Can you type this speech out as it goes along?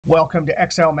Welcome to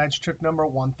Excel Magic Trick number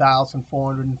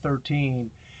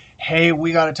 1413. Hey,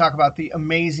 we got to talk about the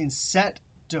amazing set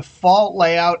default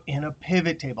layout in a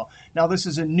pivot table. Now, this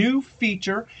is a new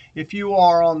feature. If you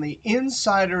are on the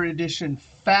Insider Edition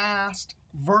fast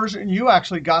version, you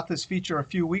actually got this feature a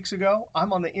few weeks ago.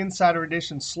 I'm on the Insider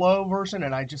Edition slow version,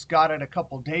 and I just got it a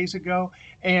couple days ago.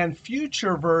 And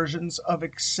future versions of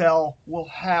Excel will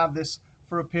have this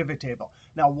for a pivot table.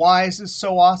 Now, why is this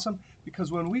so awesome?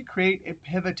 Because when we create a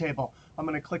pivot table, I'm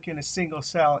going to click in a single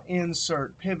cell,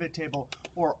 Insert, Pivot Table,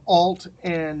 or Alt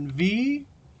and V.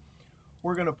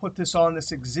 We're going to put this on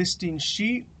this existing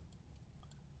sheet.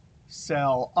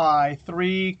 Cell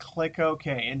I3, click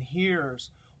OK. And here's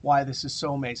why this is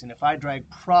so amazing. If I drag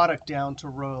product down to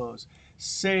rows,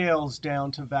 sales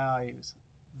down to values,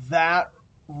 that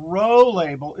row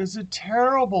label is a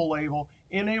terrible label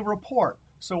in a report.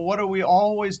 So what do we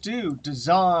always do?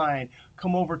 Design,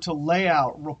 come over to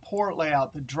Layout, Report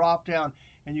Layout, the drop down,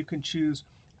 and you can choose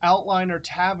Outline or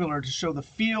Tabular to show the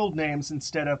field names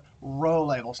instead of row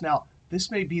labels. Now,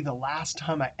 this may be the last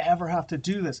time I ever have to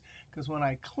do this, because when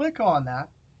I click on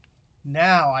that,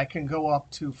 now I can go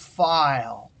up to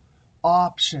File,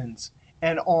 Options,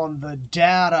 and on the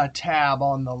Data tab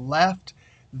on the left,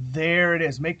 there it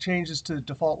is. Make changes to the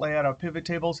default layout of pivot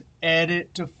tables,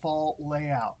 Edit Default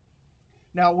Layout.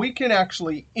 Now, we can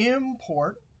actually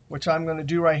import, which I'm going to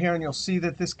do right here, and you'll see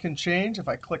that this can change. If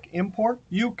I click Import,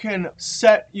 you can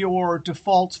set your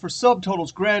defaults for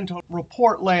subtotals, grand total,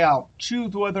 report layout,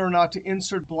 choose whether or not to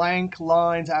insert blank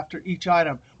lines after each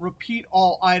item, repeat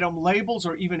all item labels,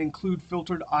 or even include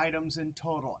filtered items in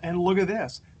total. And look at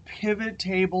this, pivot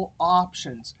table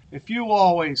options. If you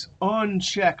always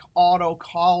uncheck auto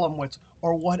column widths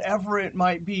or whatever it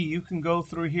might be, you can go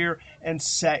through here and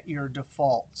set your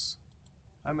defaults.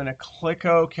 I'm going to click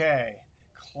OK,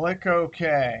 click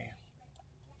OK,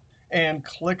 and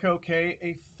click OK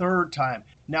a third time.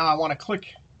 Now I want to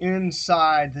click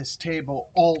inside this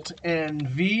table, Alt and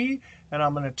V, and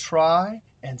I'm going to try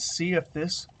and see if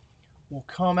this will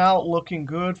come out looking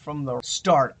good from the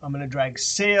start. I'm going to drag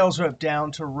sales rep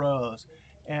down to rows,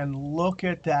 and look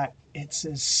at that. It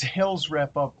says sales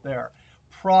rep up there.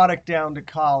 Product down to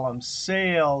columns,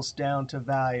 sales down to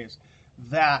values.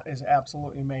 That is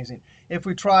absolutely amazing. If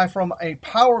we try from a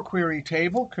Power Query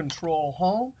table, Control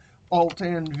Home, Alt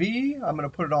and V, I'm going to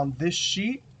put it on this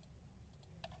sheet.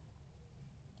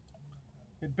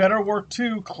 It better work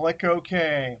too. Click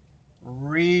OK.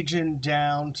 Region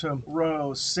down to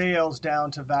rows, sales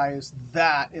down to values.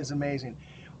 That is amazing.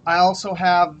 I also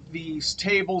have these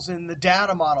tables in the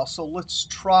data model. So let's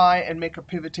try and make a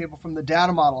pivot table from the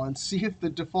data model and see if the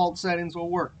default settings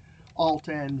will work. Alt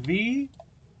and V.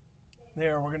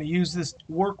 There, we're going to use this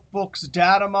workbook's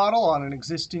data model on an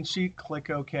existing sheet. Click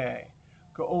OK.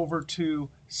 Go over to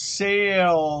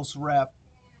sales rep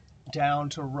down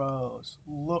to rows.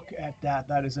 Look at that.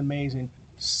 That is amazing.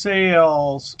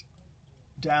 Sales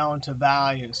down to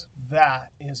values.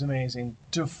 That is amazing.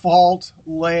 Default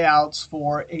layouts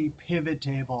for a pivot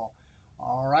table.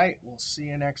 All right, we'll see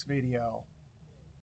you next video.